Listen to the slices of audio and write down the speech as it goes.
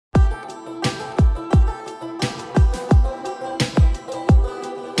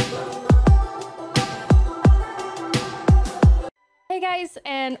guys,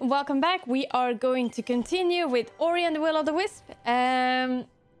 and welcome back. We are going to continue with Ori and the Will of the Wisp.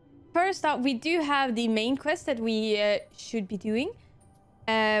 First up, we do have the main quest that we should be doing,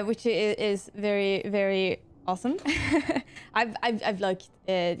 which is very, very awesome. I've liked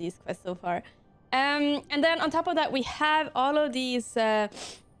these quests so far. And then on top of that, we have all of these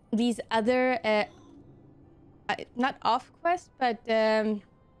other not off quests, but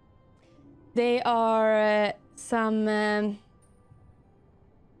they are some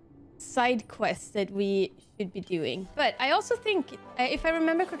side quests that we should be doing. But I also think, if I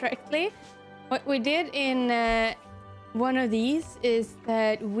remember correctly, what we did in one of these is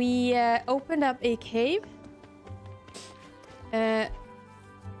that we opened up a cave. I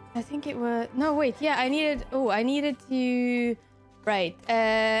think it was... No, wait. Yeah, I needed to... Right.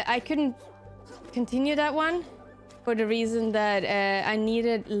 I couldn't continue that one for the reason that I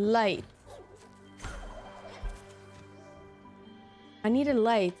needed light. I needed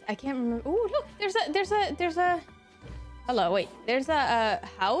light. I can't remember. Oh, look, there's a. Hello, wait. There's a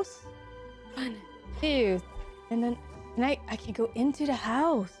house. 1, 2, and then I can go into the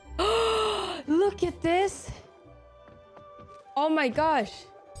house. Look at this. Oh my gosh.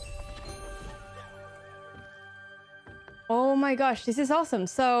 Oh my gosh, this is awesome.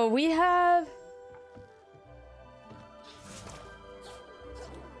 So we have.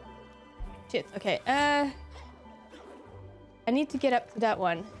 Shit. Okay. I need to get up to that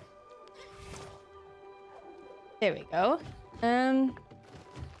one. There we go.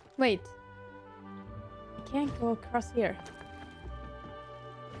 Wait. I can't go across here.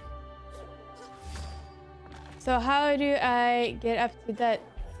 So how do I get up to that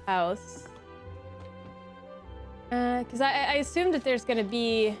house? Because I assume that there's gonna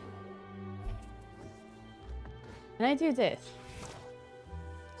be... Can I do this?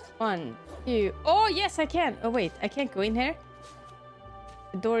 1, 2... Oh, yes, I can! Oh, wait. I can't go in here.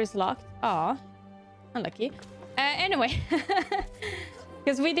 The door is locked. Aw. Unlucky. Anyway.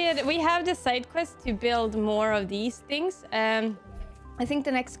 Because we have the side quest to build more of these things. I think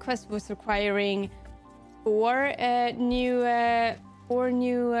the next quest was requiring 4 new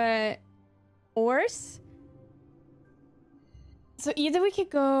ores. So either we could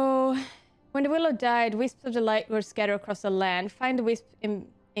go... When the willow died, wisps of the light were scattered across the land. Find the wisp in...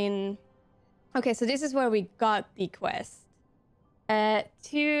 Okay, so this is where we got the quest.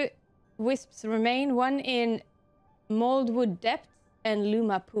 2 wisps remain, 1 in Moldwood Depths and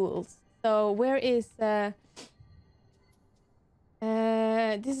Luma Pools. So where is this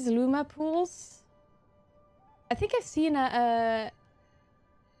is Luma Pools. I think I've seen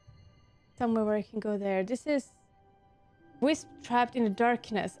somewhere where I can go there. This is Wisp trapped in the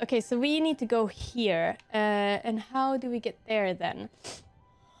darkness. Okay, so we need to go here. And how do we get there then?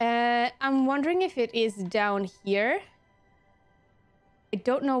 I'm wondering if it is down here. I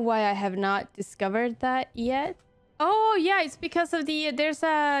don't know why I have not discovered that yet. Oh, yeah, it's because of the... There's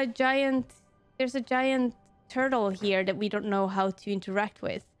a giant turtle here that we don't know how to interact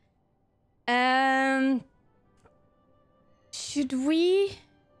with. Should we...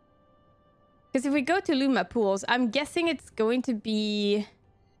 Because if we go to Luma Pools, I'm guessing it's going to be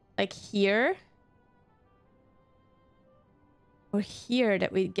like here. Or here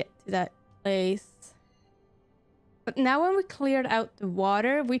that we get to that place. But now when we cleared out the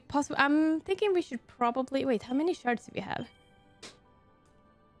water, I'm thinking we should probably... Wait, how many shards do we have?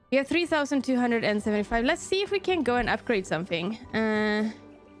 We have 3,275. Let's see if we can go and upgrade something.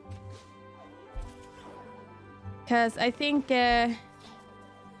 Because I think this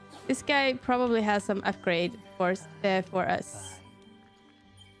guy probably has some upgrade for us.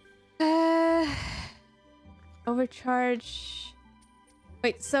 Overcharge.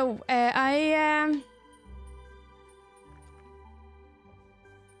 Wait, so I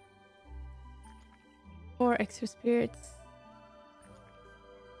 4 extra spirits.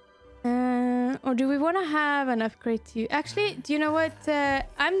 Or do we want to have an upgrade to... Actually, do you know what? I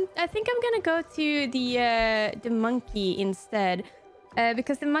think I'm gonna go to the monkey instead,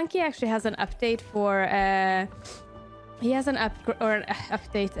 because the monkey actually has an update for... he has an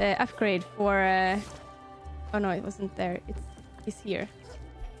upgrade for... oh no, it wasn't there. It's here.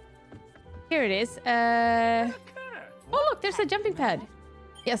 Here it is. Oh look, there's a jumping pad.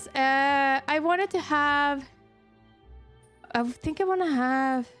 Yes, I wanted to have... I think I want to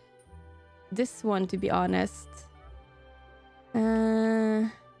have this one, to be honest.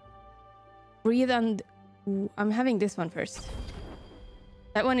 Breathe and... I'm having this one first.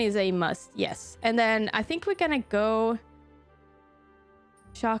 That one is a must, yes. And then I think we're gonna go...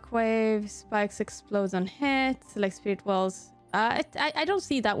 Shockwave, spikes explodes on hit, select spirit wells. I don't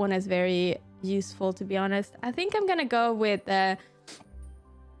see that one as very useful, to be honest. I think I'm gonna go with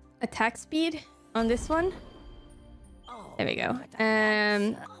attack speed on this one. There we go.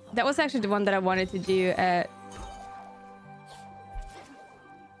 That was actually the one that I wanted to do.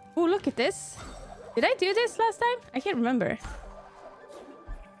 Oh, look at this. Did I do this last time? I can't remember.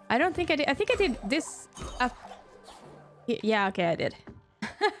 I don't think I did. I think I did this up. Yeah, okay, I did.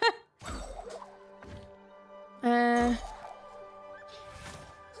 There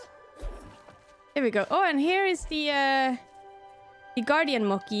we go. Oh, and here is the Guardian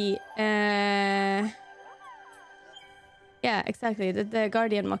Monkey. Yeah, exactly. The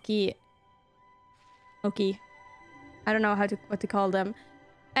Guardian Monkey. I don't know what to call them.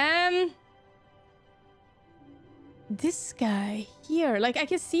 This guy here, like I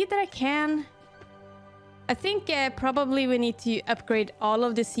can see that I can. I think probably we need to upgrade all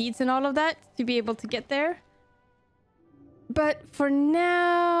of the seeds and all of that to be able to get there. But for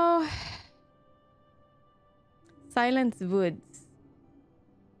now, Silent Woods.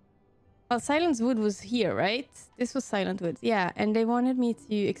 Well, Silent Wood was here, right? This was Silent Woods, yeah. And they wanted me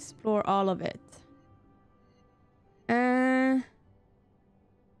to explore all of it.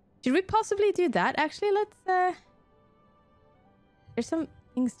 Should we possibly do that? Actually, let's... There's some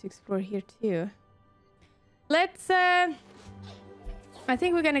things to explore here too. Let's... I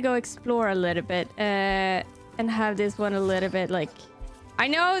think we're gonna go explore a little bit. And have this one a little bit like... I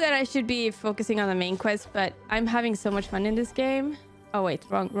know that I should be focusing on the main quest, but I'm having so much fun in this game. Oh wait,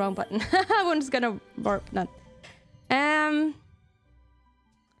 wrong button. I'm just gonna warp that.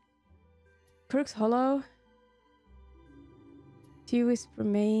 Crook's Hollow. 2 wisps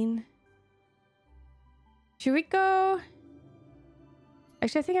remain. Should we go?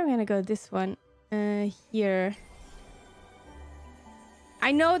 Actually, I think I'm gonna go this one. Here.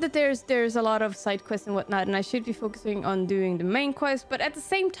 I know that there's a lot of side quests and whatnot, and I should be focusing on doing the main quest, but at the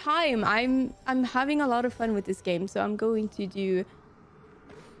same time, I'm having a lot of fun with this game, so I'm going to do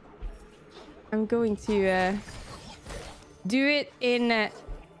it in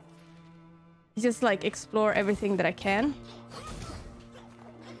just like explore everything that I can.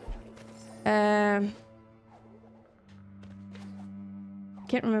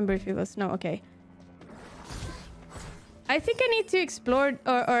 Can't remember if it was no. Okay. I think I need to explore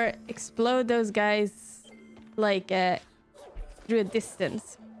or explode those guys like through a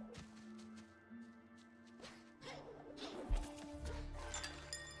distance.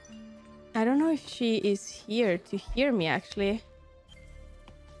 I don't know if she is here to hear me actually.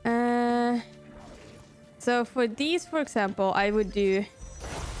 So for these, for example, I would do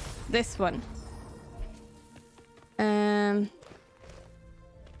this one.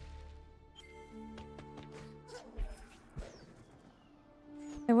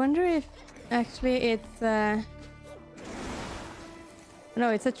 I wonder if actually it's no,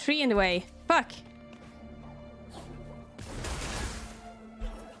 it's a tree in the way. Fuck.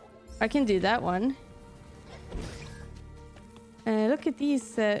 I can do that one. Look at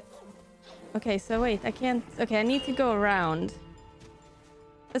these. Okay, so wait, I can't. Okay, I need to go around.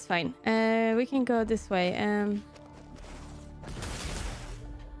 That's fine. We can go this way.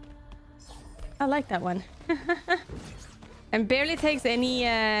 I like that one. And barely takes any...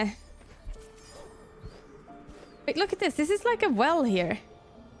 Wait, look at this. This is like a well here.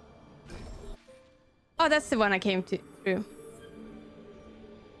 Oh, that's the one I came through.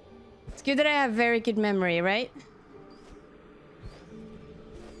 It's good that I have very good memory, right?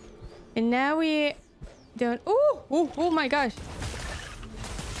 And now we don't... Oh my gosh.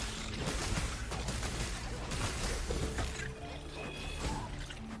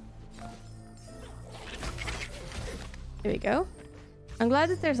 There we go. I'm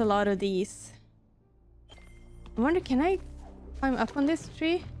glad that there's a lot of these. I wonder, can I climb up on this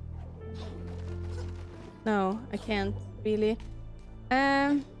tree? No, I can't really.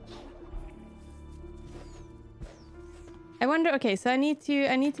 I wonder. Okay, so I need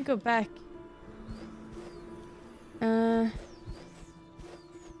to go back. I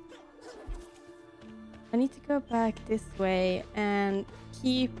need to go back this way and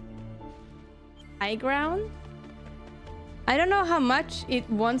keep high ground. I don't know how much it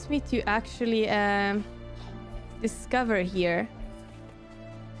wants me to actually discover here,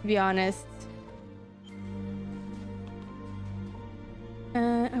 to be honest.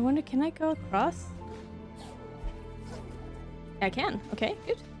 I wonder, can I go across? I can. Okay,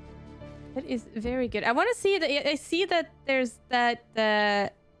 good. That is very good. I want to see that. I see that there's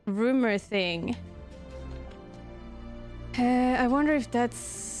that rumor thing. I wonder if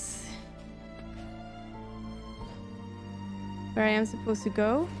that's where I am supposed to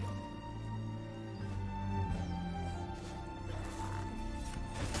go.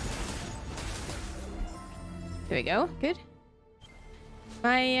 There we go. Good.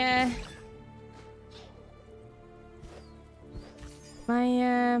 My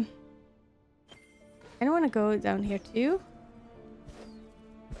I don't want to go down here too.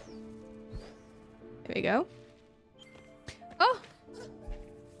 There we go. Oh!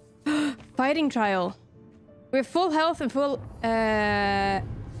 Fighting trial. We're full health and full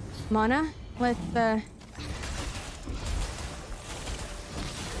mana. Let's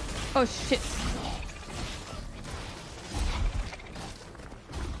oh shit.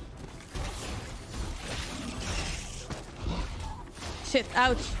 Shit,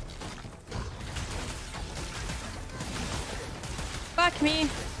 ouch. Fuck me.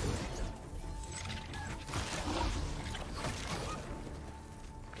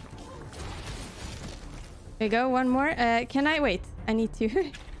 There you go, one more. Can I wait? I need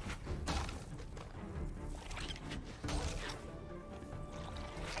to.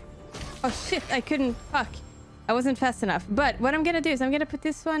 Oh shit, I couldn't. Fuck. I wasn't fast enough. But what I'm gonna do is I'm gonna put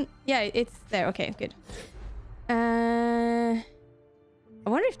this one. Yeah, it's there. Okay, good. I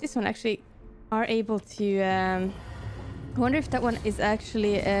wonder if this one actually are able to. I wonder if that one is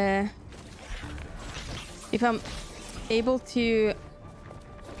actually. If I'm able to.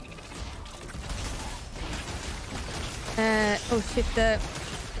 Oh shit, the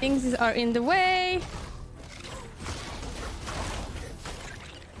things are in the way.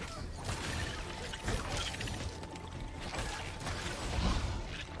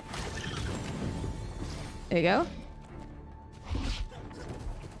 There you go.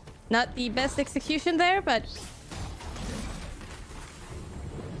 Not the best execution there, but...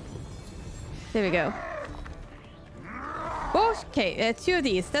 There we go. Okay, two of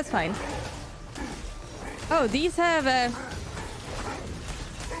these, that's fine. Oh, these have...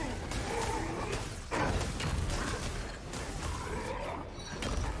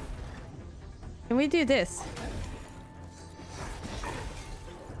 Can we do this?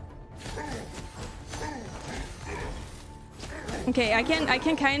 Okay, I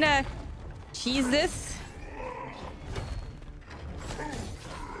can kind of cheese this.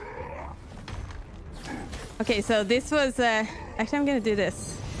 Okay, so this was actually I'm gonna do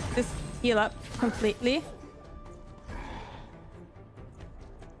this. Just heal up completely.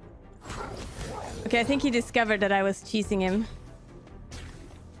 Okay, I think he discovered that I was cheesing him.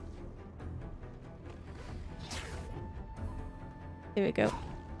 There we go.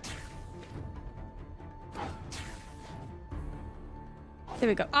 There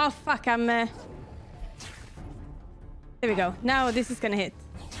we go. Oh, fuck, I'm... There we go. Now this is gonna hit.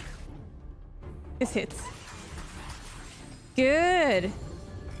 This hits. Good.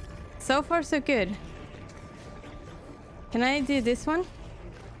 So far, so good. Can I do this one?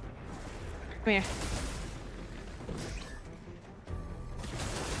 Come here.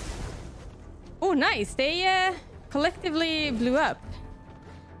 Oh, nice. They collectively blew up.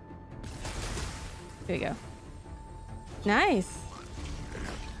 There we go. Nice.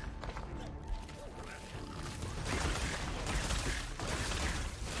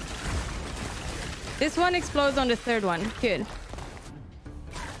 This one explodes on the third one. Good.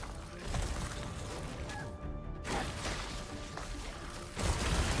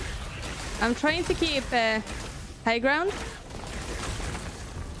 I'm trying to keep high ground.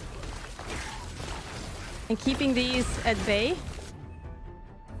 And keeping these at bay.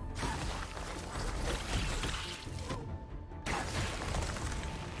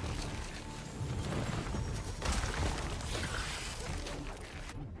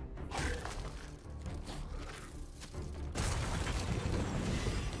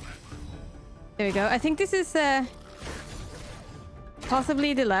 There we go. I think this is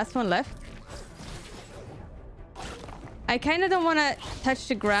possibly the last one left. I kind of don't want to touch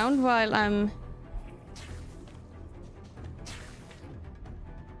the ground while I'm...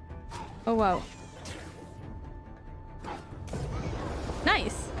 Oh, wow.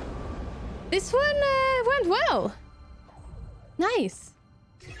 Nice. This one went well. Nice.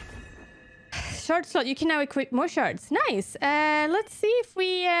 Shard slot. You can now equip more shards. Nice. Let's see if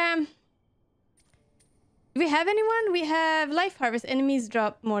we... Do we have anyone? We have life harvest. Enemies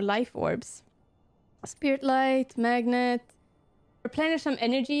drop more life orbs. Spirit light, magnet. Replenish some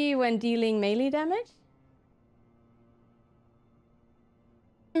energy when dealing melee damage.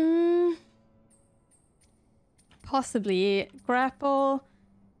 Possibly. Grapple.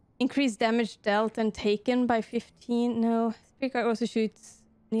 Increase damage dealt and taken by 15. No. Spirit guard also shoots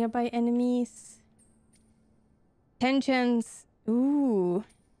nearby enemies. Tensions. Ooh.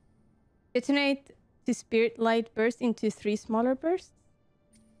 Detonate to spirit light burst into 3 smaller bursts.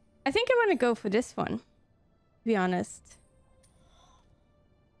 I think I want to go for this one, to be honest.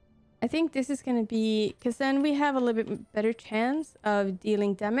 I think this is gonna be, because then we have a little bit better chance of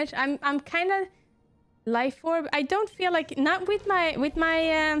dealing damage. I'm kind of life orb. I don't feel like, not with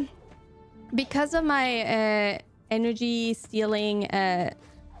my because of my energy stealing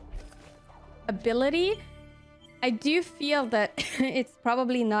ability. I do feel that it's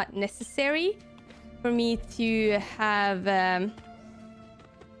probably not necessary for me to have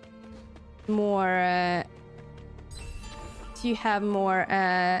more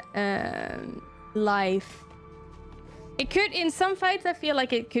life. It could, in some fights I feel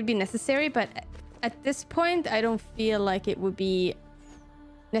like it could be necessary, but at this point I don't feel like it would be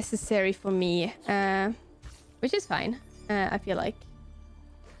necessary for me, which is fine. I feel like.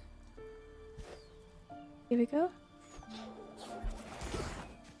 Here we go.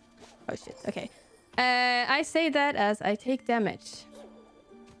 Oh shit, okay. I say that as I take damage.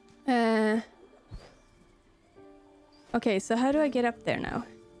 Okay, so how do I get up there now?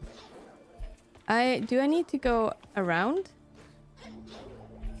 Do I need to go around?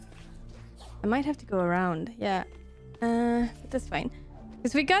 I might have to go around, yeah. But that's fine.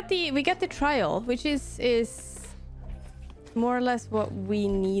 Because we got the trial, which is more or less what we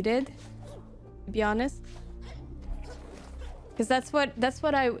needed, to be honest. Because that's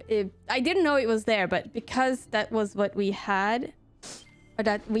what I didn't know it was there, but because that was what we had, or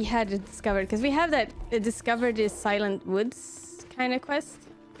that we had discovered, because we have that discovered is Silent Woods kind of quest.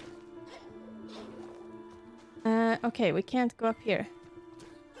 Okay, we can't go up here.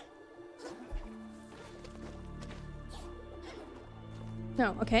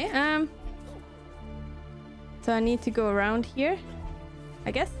 No, okay. So I need to go around here,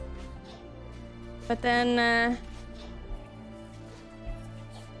 I guess. But then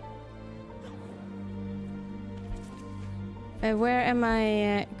where am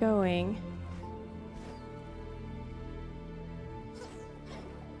I going?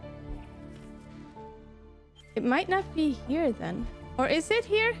 It might not be here then. Or is it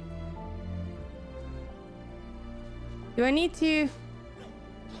here? Do I need to...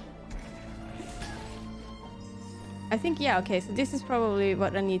 I think, yeah, okay, so this is probably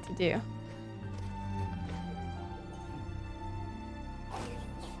what I need to do.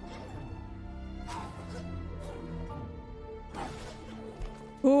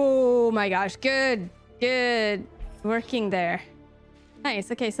 Oh my gosh, good working there.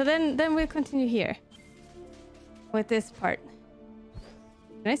 Nice. Okay, so then we'll continue here with this part.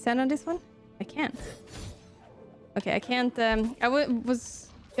 Can I stand on this one? I can't. Okay, I can't. I was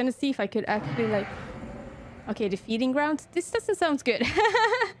gonna see if I could actually, like... Okay, the feeding grounds. This doesn't sound good.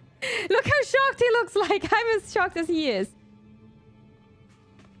 Look how shocked he looks like. I'm as shocked as he is.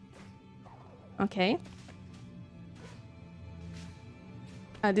 Okay.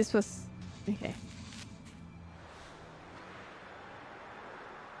 This was... Okay.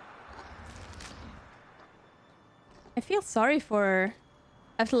 I feel sorry for...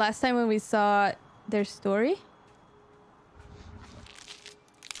 After last time when we saw their story.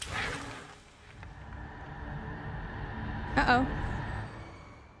 Uh-oh.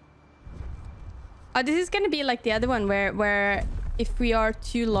 Oh, this is gonna be like the other one where if we are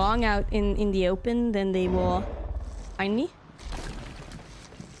too long out in the open, then they will find me.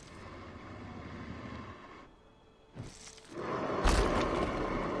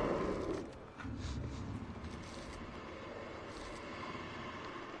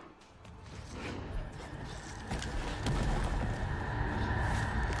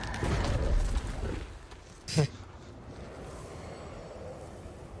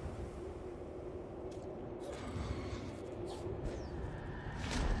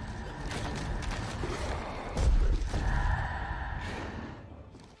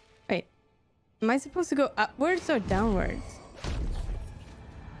 Am I supposed to go upwards or downwards?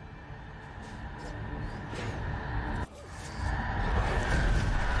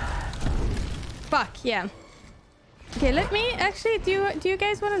 Fuck, yeah. Okay, let me actually do you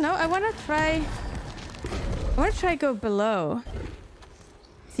guys want to know? I want to try go below.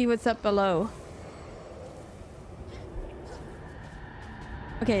 See what's up below.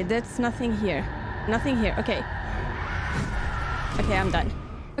 Okay, that's nothing here. Nothing here. Okay. Okay, I'm done.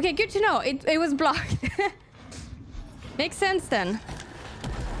 Okay, good to know. It was blocked. Makes sense then.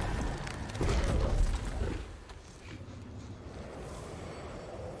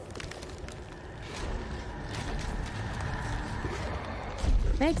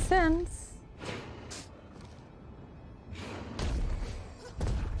 Makes sense.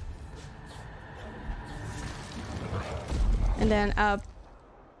 And then up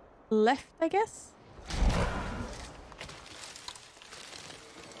left, I guess.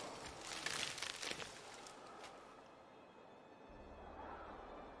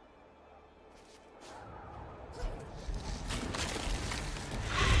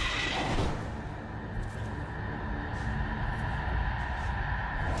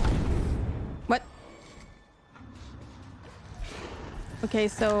 Okay,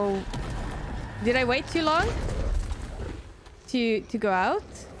 so did I wait too long to go out?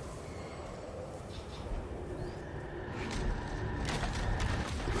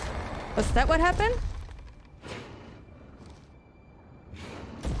 Was that what happened?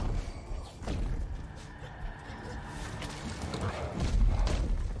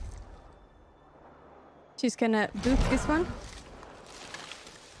 She's gonna boot this one.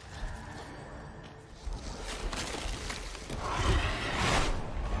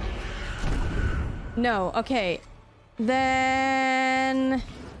 No, okay. Then...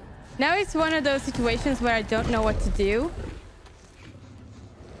 Now it's one of those situations where I don't know what to do.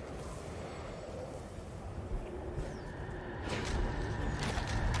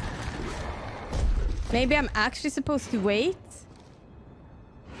 Maybe I'm actually supposed to wait.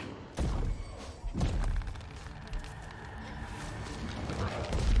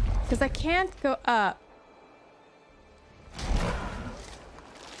 Because I can't go up.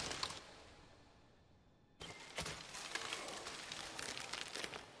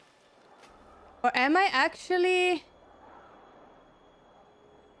 Or am I actually...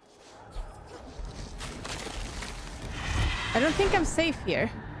 I don't think I'm safe here.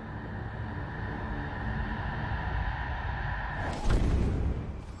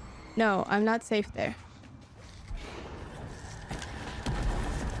 No, I'm not safe there.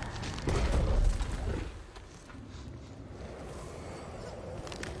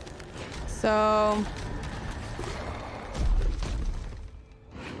 So...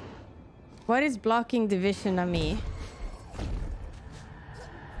 What is blocking the vision of me?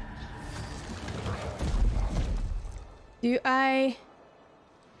 Do I...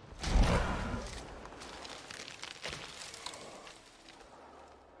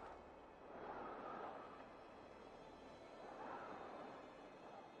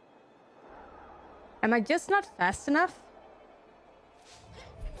 Am I just not fast enough?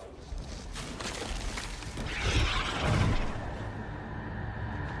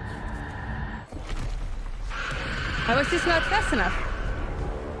 I was just not fast enough.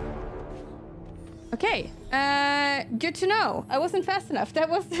 Okay. Good to know. I wasn't fast enough. That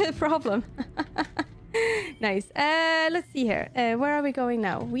was the problem. Nice. Let's see here. Where are we going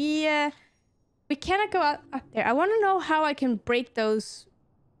now? We cannot go up there. I want to know how I can break those...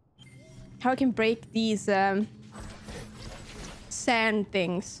 How I can break these sand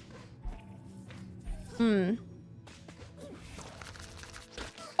things.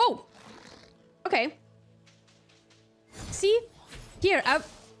 Oh! Okay. See? Here, I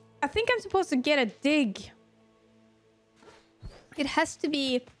think I'm supposed to get a dig. It has to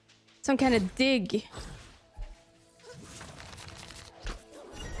be some kind of dig.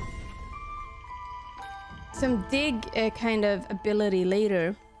 Some dig kind of ability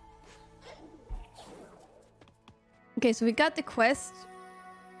later. Okay, so we got the quest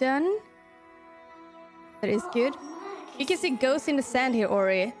done. That is good. You can see ghosts in the sand here,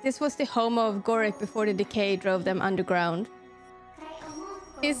 Ori. This was the home of Gorek before the decay drove them underground.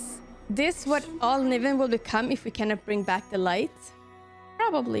 Is this what all Niven will become if we cannot bring back the light?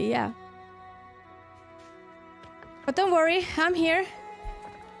 Probably, yeah. But don't worry, I'm here.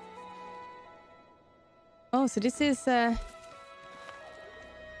 Oh, so this is...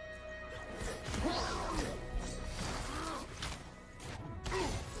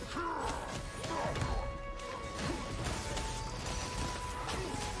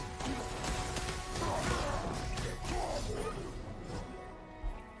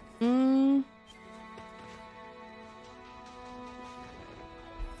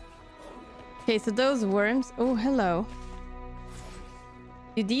 Okay, so those worms... Oh, hello.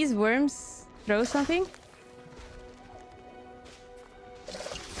 Do these worms throw something?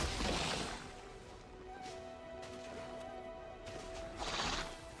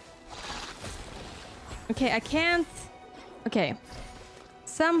 Okay, I can't... Okay.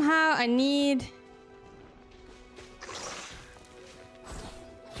 Somehow I need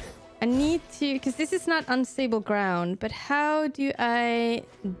to... Because this is not unstable ground, but how do I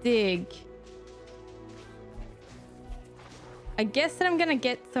dig? I guess that I'm gonna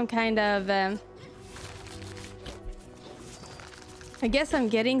get some kind of... I guess I'm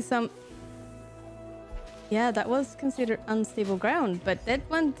getting some... Yeah, that was considered unstable ground, but that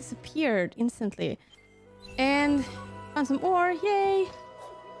one disappeared instantly. And found some ore, yay!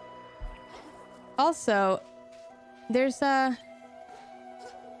 Also, there's a...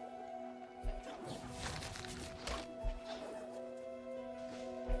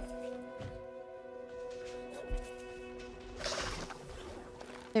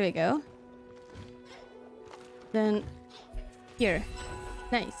 There we go. Then here.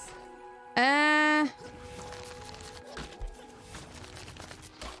 Nice.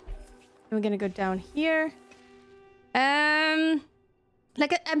 we're gonna go down here.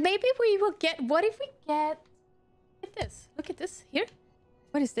 Like maybe we will get. What if we get? Look at this. Look at this here.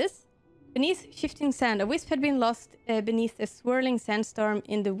 What is this? Beneath shifting sand, a wisp had been lost beneath a swirling sandstorm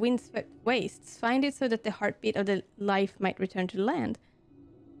in the windswept wastes. Find it so that the heartbeat of the life might return to land.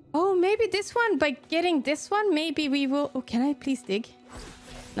 Oh, maybe this one. By getting this one, maybe we will... Oh, can I please dig?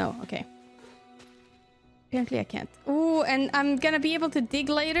 No, okay. Apparently I can't. Oh, and I'm gonna be able to dig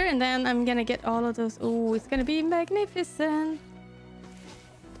later, and then I'm gonna get all of those. Oh, it's gonna be magnificent.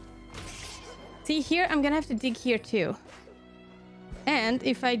 See here, I'm gonna have to dig here too. And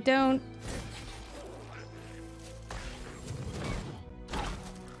if I don't...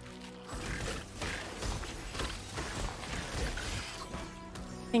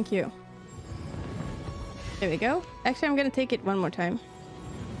 Thank you. There we go. Actually, I'm gonna take it one more time.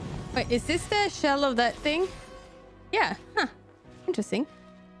 Wait, is this the shell of that thing? Yeah. Huh. Interesting.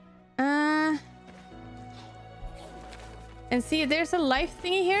 And see, there's a life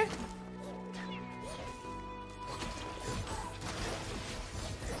thingy here.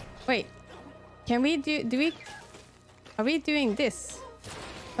 Wait. Can we do we... Are we doing this?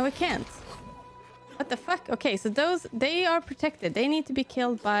 No, we can't. What the fuck? Okay, so those... They are protected. They need to be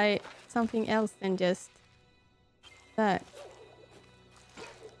killed by something else than just... that.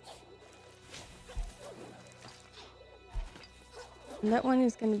 And that one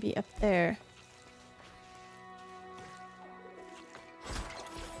is going to be up there.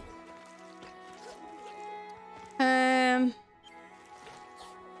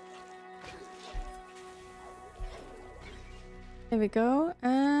 There we go.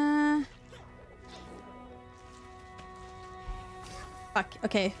 Fuck.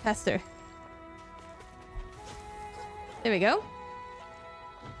 Okay, faster. There we go.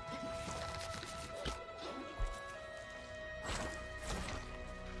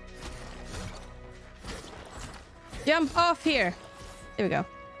 Jump off here. There we go.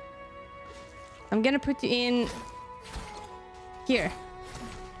 I'm gonna put you in here.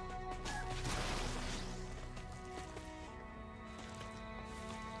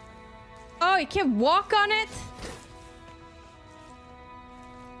 Oh, you can't walk on it?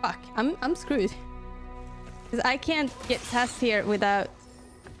 Fuck, I'm screwed. Because I can't get past here without...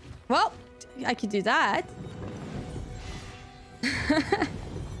 Well, I could do that.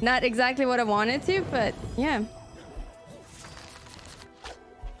 Not exactly what I wanted to, but yeah.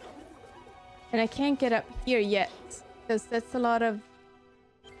 And I can't get up here yet. Because that's a lot of...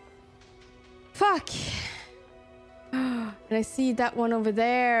 Fuck! And I see that one over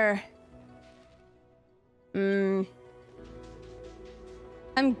there.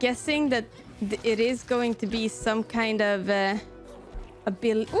 I'm guessing that it is going to be some kind of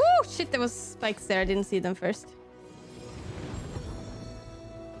ability. Oh shit, there was spikes there. I didn't see them first.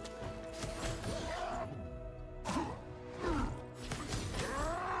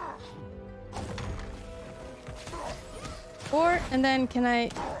 And then can I...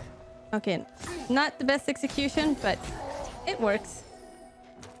 Okay, not the best execution, but it works.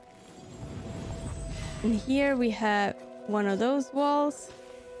 And here we have one of those walls.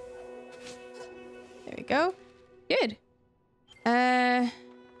 There we go. Good. Can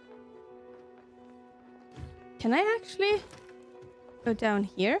I actually go down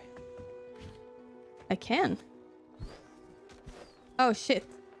here? I can. Oh shit.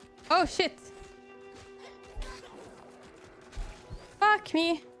 Oh shit. Fuck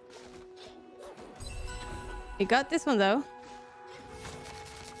me. We got this one though.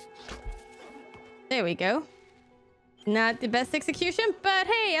 There we go. Not the best execution, but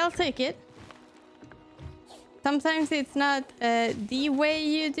hey, I'll take it. Sometimes it's not the way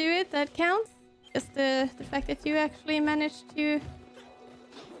you do it that counts. Just the fact that you actually managed to...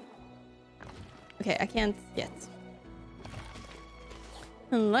 Okay, I can't yet.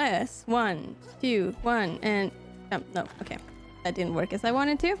 Unless 1, 2, 1, and jump. No, okay. That didn't work as I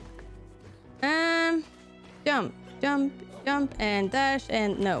wanted to. Jump, jump, jump, and dash,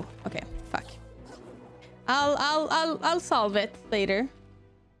 and no. Okay, fuck. I'll solve it later.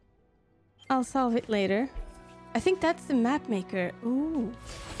 I'll solve it later. I think that's the map maker. Ooh.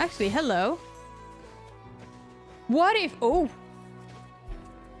 Actually, hello. What if... Oh.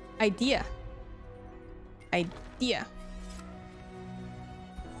 Idea. Idea.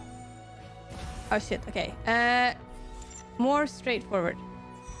 Oh shit, okay. More straightforward.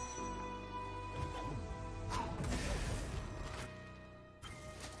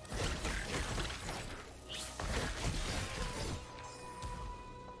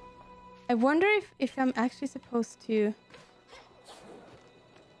 I wonder if I'm actually supposed to...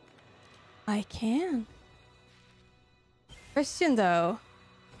 I can. Question though.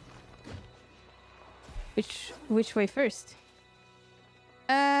 Which way first?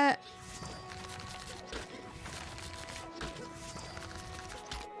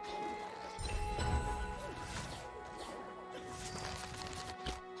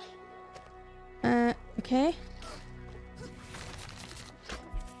 Okay.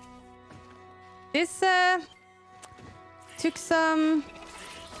 This took some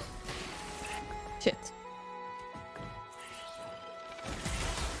shit.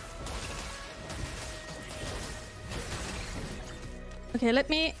 Okay, let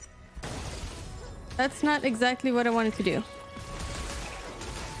me... That's not exactly what I wanted to do.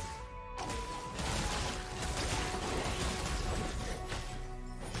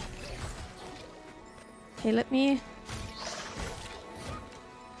 Okay, let me...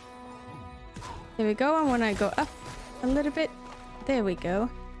 There we go. I want to go up a little bit. There we go.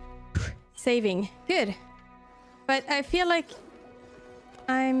 Saving. Good. But I feel like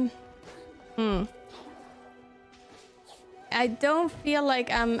I'm... I don't feel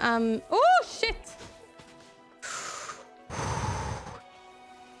like I'm... Oh, shit!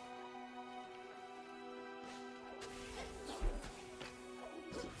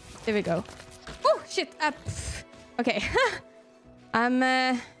 There we go. Oh, shit! Okay.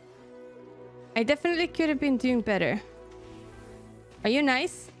 I definitely could have been doing better. Are you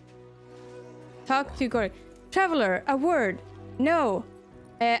nice? Talk to Gord. Traveler, a word. No.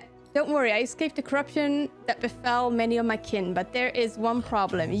 Don't worry, I escaped the corruption that befell many of my kin, but there is one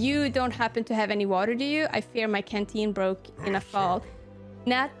problem. You don't happen to have any water, do you? I fear my canteen broke in a fall.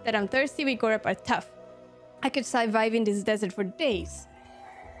 Not that I'm thirsty, we Gorp are tough. I could survive in this desert for days.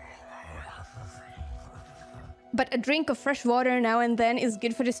 But a drink of fresh water now and then is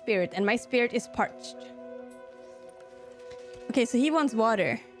good for the spirit, and my spirit is parched. Okay, so he wants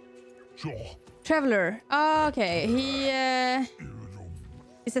water. Sure. Traveler. Oh, okay,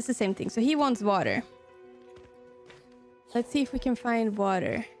 he says the same thing. So he wants water. Let's see if we can find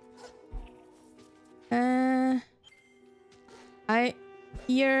water. I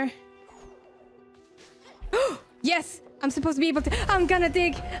hear... Yes! I'm supposed to be able to... I'm gonna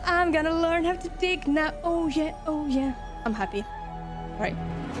dig! I'm gonna learn how to dig now. Oh yeah, oh yeah. I'm happy. Alright.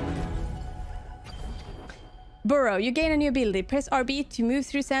 Burrow. You gain a new ability. Press RB to move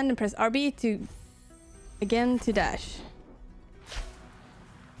through sand and press RB to... Again to dash.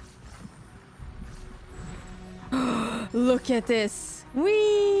 Look at this.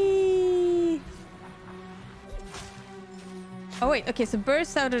 Whee! Oh wait, okay, so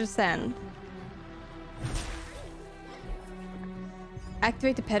burst out of the sand.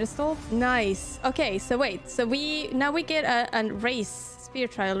 Activate the pedestal. Nice. Okay, so wait. So now we get a race spear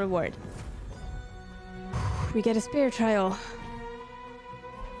trial reward. We get a spear trial.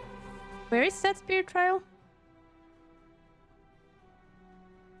 Where is that spear trial?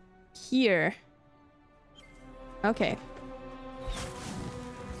 Here. Okay.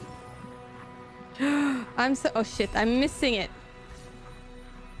 I'm so... Oh shit, I'm missing it.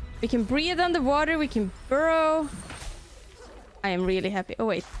 We can breathe underwater. We can burrow. I am really happy. Oh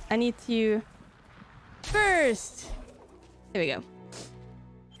wait, I need to... First! There we go.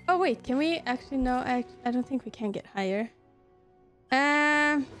 Oh wait, can we actually... No, I don't think we can get higher.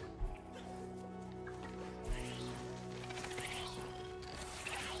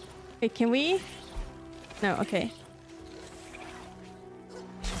 Wait, can we? No, okay.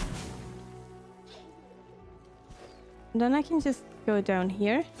 And then I can just go down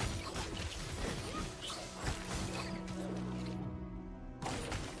here.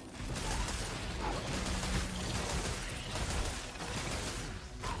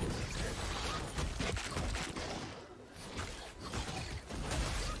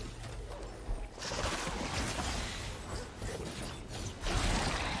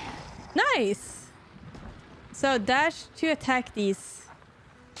 Nice! So dash to attack these.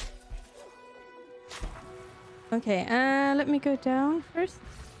 Okay, let me go down first.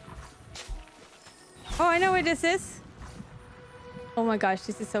 Oh, I know where this is. Oh my gosh,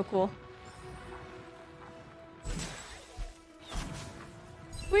 this is so cool.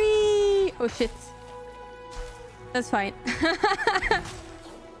 Whee! Oh shit. That's fine.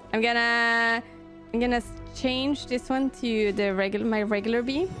 I'm gonna change this one to the my regular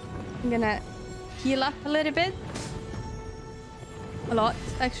beam. I'm gonna heal up a little bit. A lot,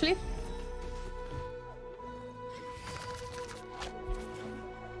 actually.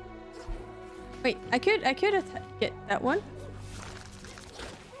 Wait, I could get that one.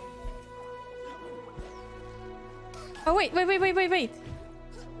 Oh wait.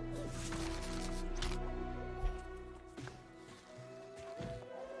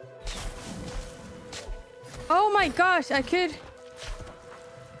 Oh my gosh, I could...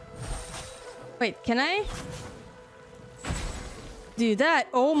 Wait, can I do that?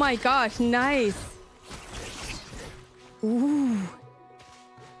 Oh my gosh, nice. Ooh.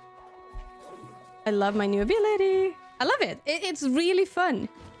 I love my new ability. I love it. It's really fun.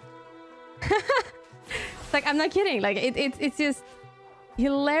 Like, I'm not kidding. Like, it's just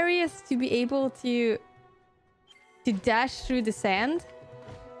hilarious to be able to dash through the sand.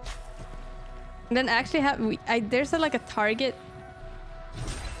 And then actually have... there's like a target.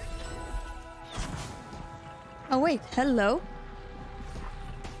 Oh, wait. Hello?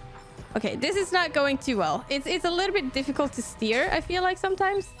 Okay, this is not going too well. It's a little bit difficult to steer, I feel like,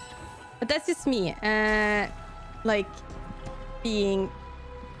 sometimes. But that's just me. Like, being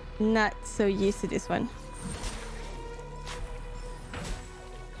not so used to this one.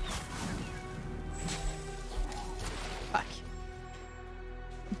 Fuck.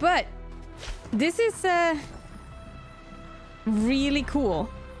 But this is really cool.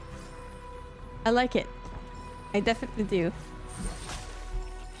 I like it. I definitely do.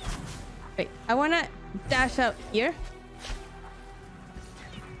 Wait, I want to dash out here.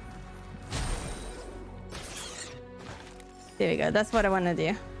 There we go. That's what I want to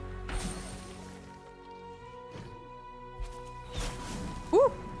do.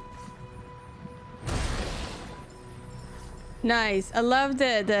 Woo! Nice. I love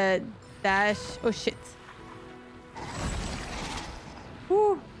the dash. Oh shit.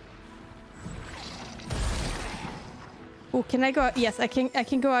 Woo! Oh, can I go out? Yes, I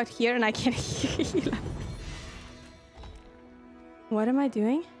can go out here and I can heal. What am I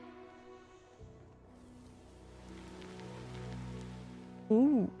doing?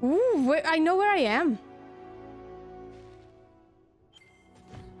 Ooh, I know where I am.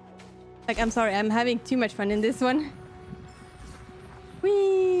 Like, I'm sorry, I'm having too much fun in this one.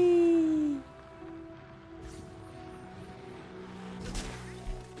 Whee!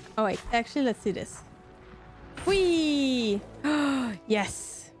 Oh wait, actually, let's do this. Whee!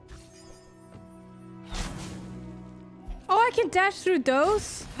 Yes. Oh, I can dash through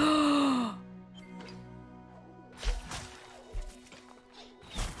those? Oh,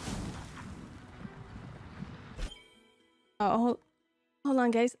 hold on,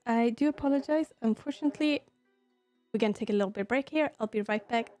 guys. I do apologize. Unfortunately, we're gonna take a little bit break here. I'll be right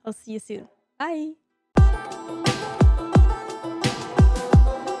back. I'll see you soon. Bye.